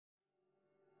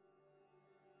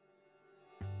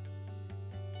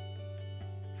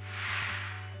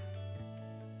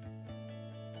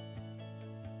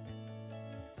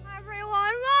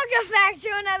Welcome back to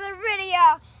another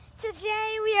video.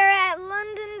 Today we are at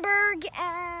Lundenburg,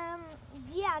 and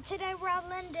today we're at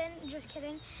London. Just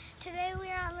kidding. Today we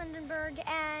are at Lundenburg,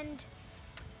 and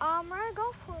we're at a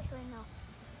golf course right now.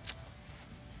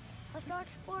 Let's go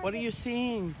explore. What are you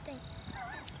seeing?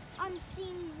 I'm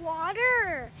seeing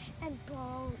water and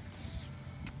boats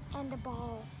and a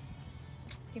ball.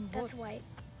 That's white.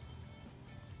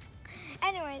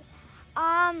 Anyways.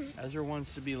 Ezra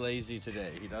wants to be lazy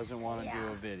today. He doesn't want to do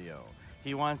a video.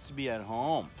 He wants to be at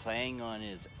home playing on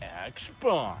his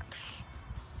Xbox.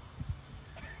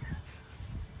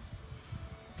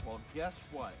 Well, guess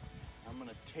what? I'm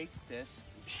gonna take this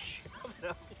and shove it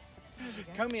up.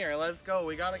 Come here, let's go.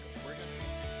 We're gonna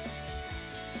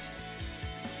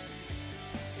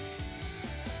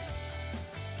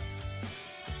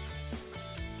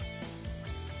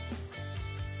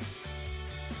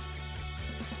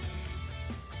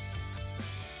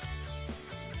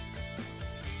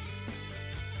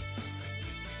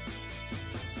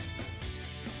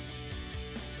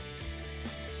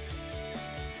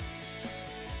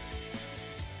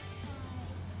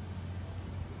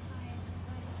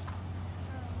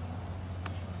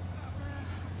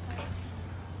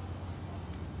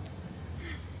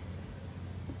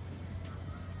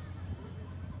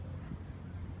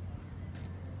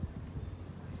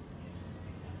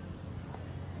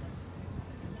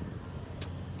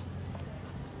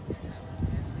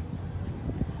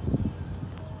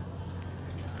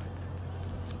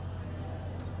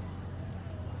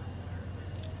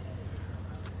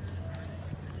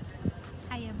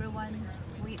Hi everyone,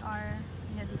 we are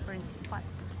in a different spot.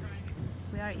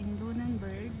 We are in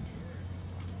Bluenose,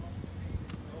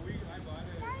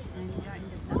 and we are in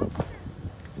the docks.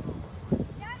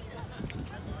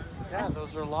 Yeah,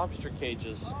 those are lobster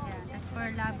cages. Yeah, that's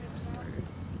for lobster.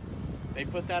 They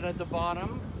put that at the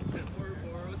bottom,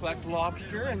 collect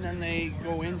lobster, and then they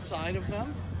go inside of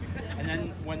them. And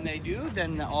then when they do,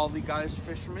 then all the guys,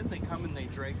 fishermen, they come and they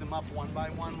drag them up one by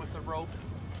one with a rope.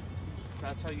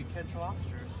 That's how you catch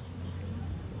lobsters.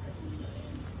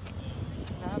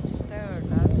 Lobster.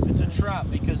 It's a trap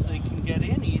because they can get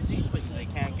in easy, but they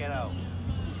can't get out.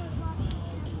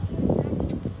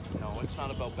 No, it's not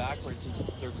about backwards. It's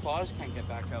their claws can't get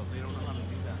back out. They don't know how to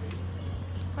do that.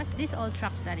 What's this old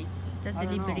trucks, Daddy? The I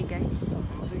don't delivery know. guys.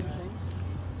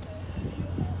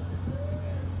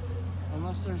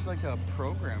 Unless there's like a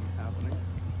program happening.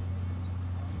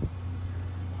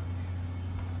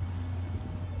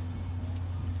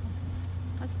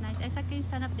 That's nice. Isaac, can you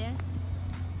stand up there?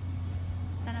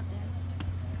 Stand up there.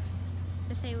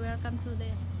 Just say welcome to the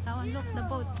town. Look, the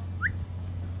boat.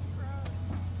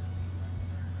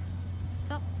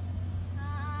 So,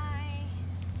 Hi.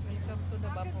 Welcome to the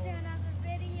Welcome to bubble. another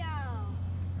video.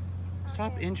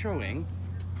 Stop Okay. introing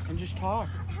and just talk.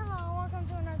 Hello, welcome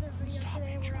to another video. Stop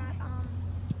Today introing.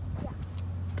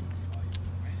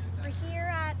 we're here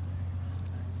at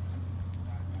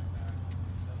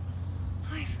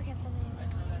I forget the name.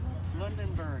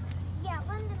 Lundenburg. Yeah,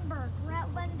 Lundenburg. We're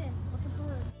at London with the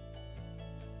bird.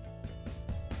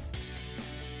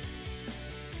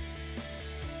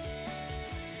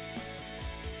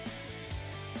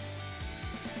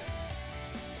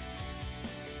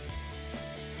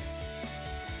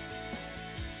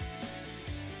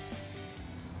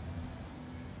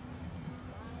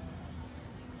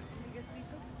 Bigas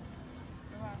dito.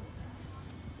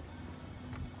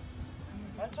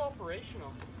 That's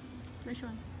operational. which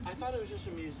one? I thought it was just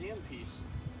a museum piece.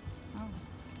 Oh,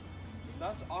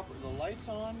 That's the lights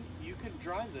on. You could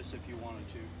drive this if you wanted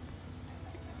to.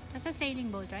 that's a sailing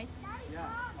boat, right? Yeah,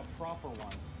 a proper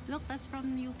one. Look, that's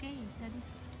from UK, Daddy.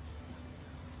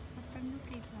 That's from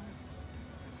UK.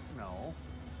 No.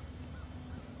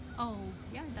 Oh,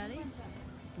 yeah, that is.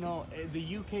 No,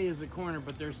 the UK is the corner,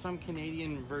 but there's some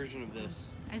Canadian version of this.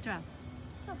 Ezra.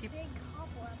 It's a big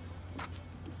cobweb.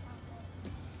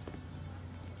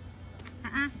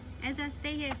 Ezra,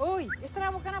 stay here. Uy,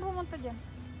 Estra, huwag ka na pumunta dyan.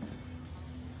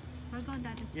 We're going,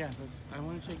 Daddy. Yeah, I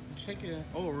want to check it.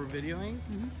 Oh, we're videoing?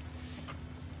 Mhm.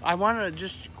 I want to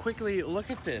just quickly look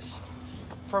at this.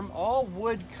 From all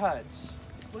wood cuts,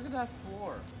 look at that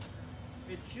floor.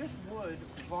 It's just wood,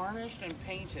 varnished and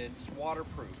painted, it's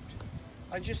waterproofed.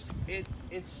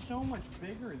 It's so much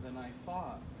bigger than I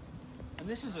thought. And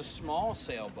this is a small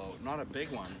sailboat, not a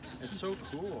big one. It's so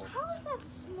cool. How is that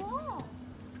small?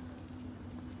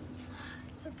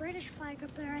 It's a British flag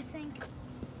up there, I think.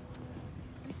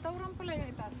 Restaurant pala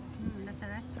yung itaas. That's a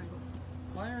restaurant.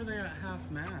 Why are they at half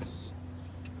mast?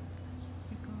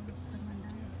 Because someone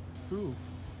died. Who?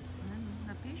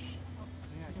 The fish?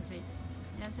 Yeah. Just wait.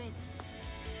 Just wait.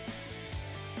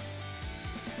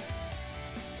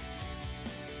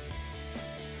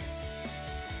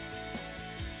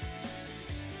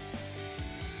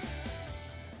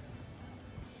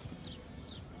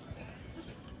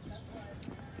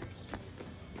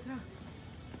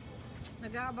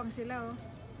 Nag-aabang sila, oh.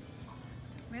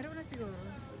 Meron na siguro.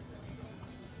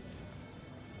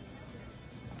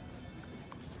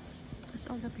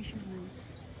 That's all the fishermen.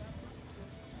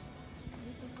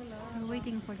 Dito pala. We're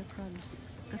waiting for the crabs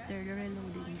because they're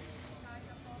reloading.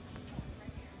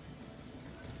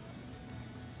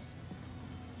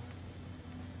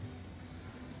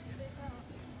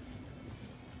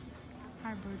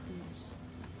 Harbor tours.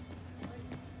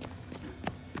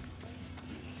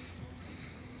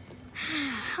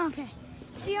 Okay.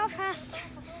 See how fast,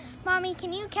 Mommy?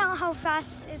 Can you count how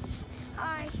fast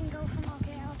I can go from?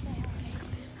 Okay.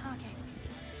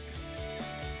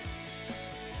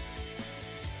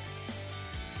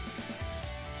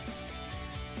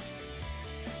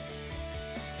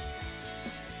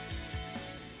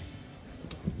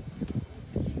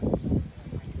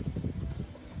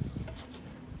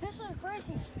 This is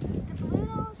crazy. The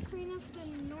Bluenose Queen of the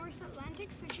North Atlantic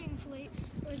Fishing Fleet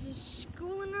was a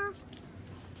schooner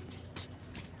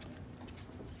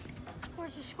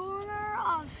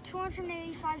of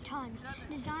 285 tons,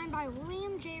 designed by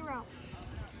William J. Rowe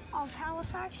of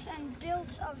Halifax and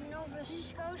built of Nova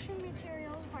Scotia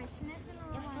materials by Smith and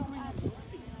Rowan.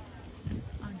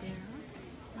 Oh, there.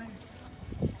 Where?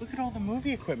 Look at all the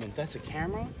movie equipment. That's a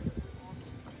camera.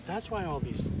 That's why all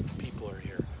these people are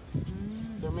here.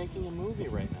 They're making a movie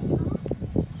right now.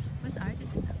 Where's the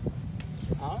artist?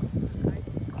 Huh? Where's the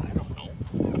artist? I don't know.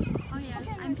 Oh yeah,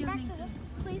 Okay, I'm back filming to too. this,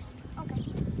 please. Okay.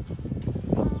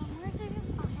 Where's the?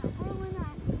 Oh yeah, Berlin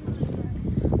at Nuremberg.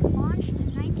 Launched in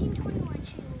 1921,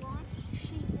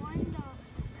 she won the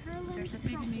Hurling There's a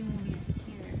big Trophy. movie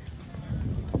here.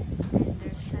 And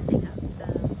they're setting up the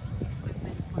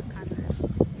equipment for cameras.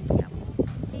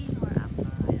 Maybe up or up,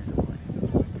 I don't know what.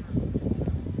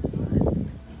 So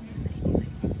this is a nice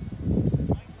place.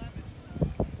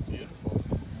 Beautiful.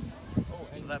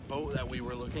 So that boat that we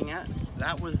were looking at,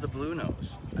 that was the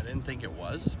Bluenose. I didn't think it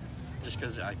was, just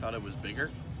because I thought it was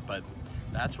bigger, but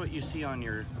that's what you see on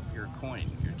your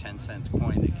coin, your 10-cent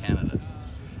coin in Canada.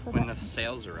 When the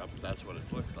sails are up, that's what it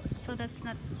looks like. So that's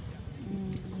not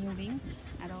moving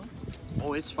at all?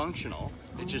 Oh, it's functional.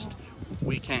 It just,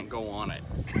 we can't go on it.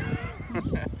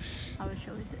 I will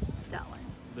show you that one.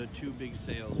 The two big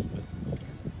sails, but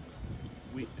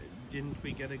didn't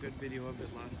we get a good video of it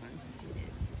last time?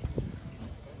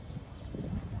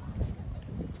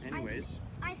 Anyways,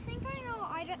 I think I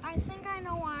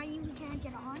know why you can't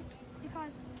get on,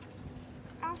 because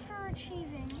after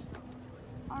achieving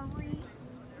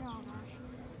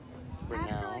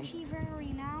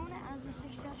renown as a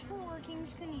successful working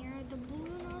schooner, the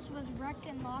Bluenose was wrecked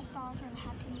and lost off and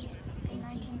had to leave in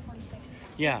 1946.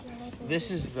 yeah,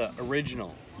 this is the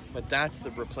original, but that's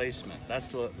the replacement. That's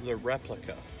the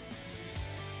replica.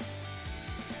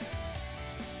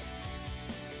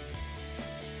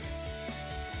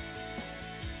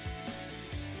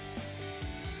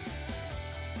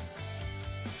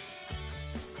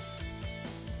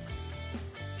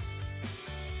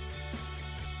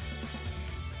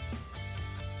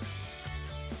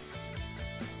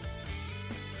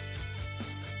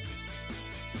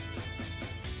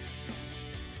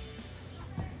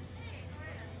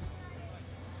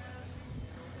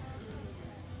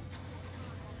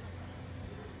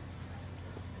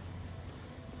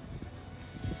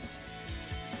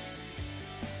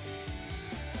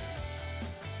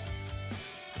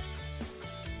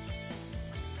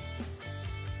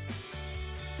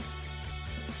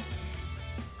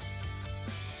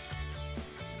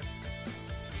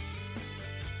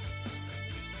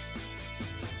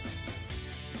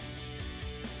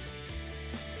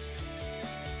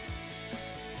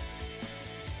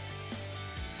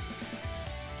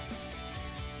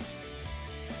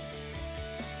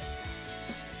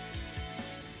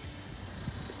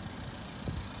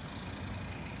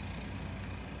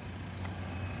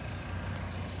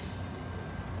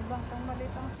 Ibang pang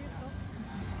malitang dito.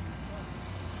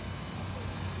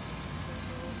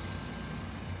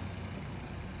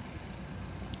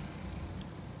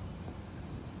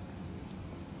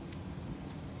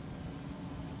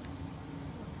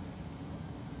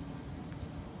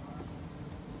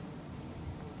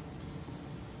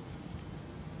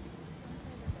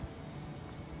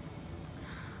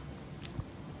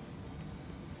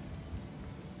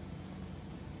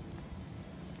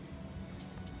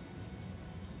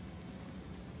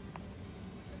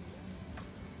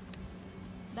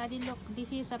 Daddy, look,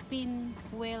 this is a pin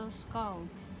whale skull.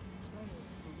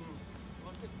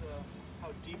 Look at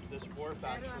how deep this wharf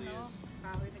Pero actually ano, is.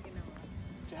 kahoy na ginawa.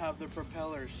 To have the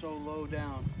propeller so low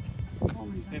down. Oh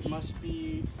my gosh. It must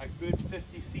be a good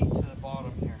 50 feet to the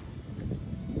bottom here.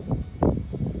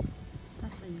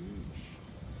 That's a huge.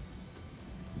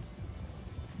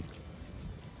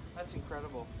 That's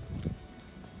incredible.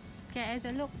 Okay,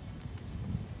 Ezra, look.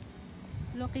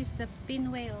 Look, is the pin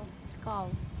whale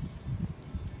skull.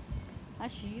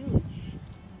 That's huge.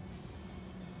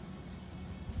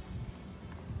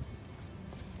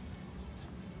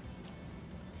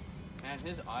 Man,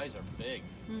 his eyes are big.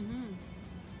 Mm-hmm.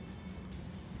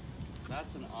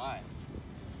 That's an eye.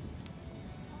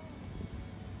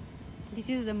 This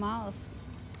is the mouth.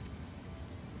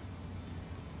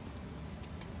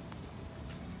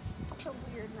 It's a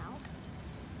weird mouth.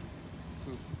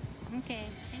 Poop. Okay,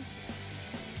 thank you.